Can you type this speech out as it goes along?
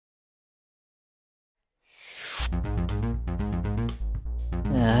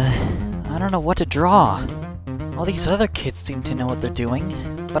don't know what to draw. All these other kids seem to know what they're doing,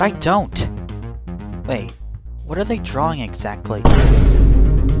 but I don't. Wait, what are they drawing exactly? A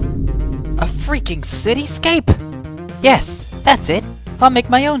freaking cityscape? Yes, that's it. I'll make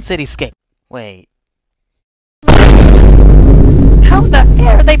my own cityscape. Wait. How the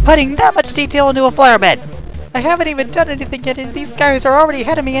hell are they putting that much detail into a flower bed? I haven't even done anything yet and these guys are already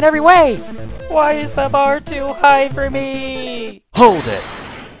ahead of me in every way! Why is the bar too high for me? Hold it!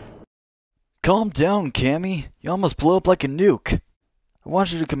 Calm down, Cammy. You almost blew up like a nuke. I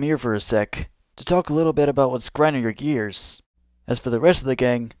want you to come here for a sec, to talk a little bit about what's grinding your gears. As for the rest of the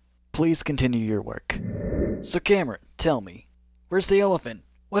gang, please continue your work. So Cameron, tell me, where's the elephant?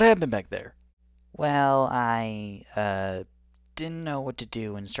 What happened back there? Well, I didn't know what to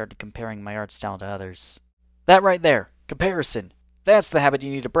do and started comparing my art style to others. That right there, comparison. That's the habit you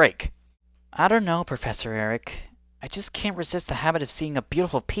need to break. I don't know, Professor Erik. I just can't resist the habit of seeing a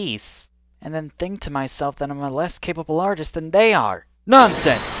beautiful piece, and then think to myself that I'm a less capable artist than they are.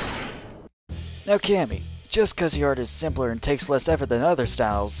 Nonsense! Now Cammy, just because your art is simpler and takes less effort than other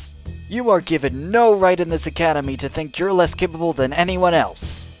styles, you are given no right in this academy to think you're less capable than anyone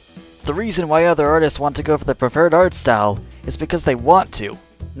else. The reason why other artists want to go for the preferred art style is because they want to,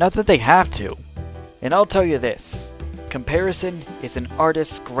 not that they have to. And I'll tell you this, comparison is an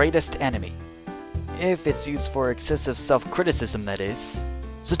artist's greatest enemy. If it's used for excessive self-criticism, that is.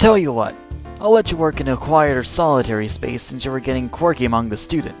 So tell you what, I'll let you work in a quiet or solitary space since you were getting quirky among the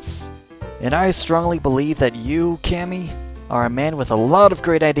students. And I strongly believe that you, Cammy, are a man with a lot of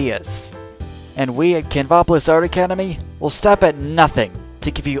great ideas. And we at Canvopolis Art Academy will stop at nothing to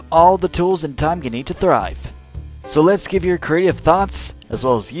give you all the tools and time you need to thrive. So let's give your creative thoughts, as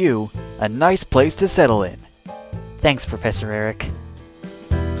well as you, a nice place to settle in. Thanks, Professor Erik.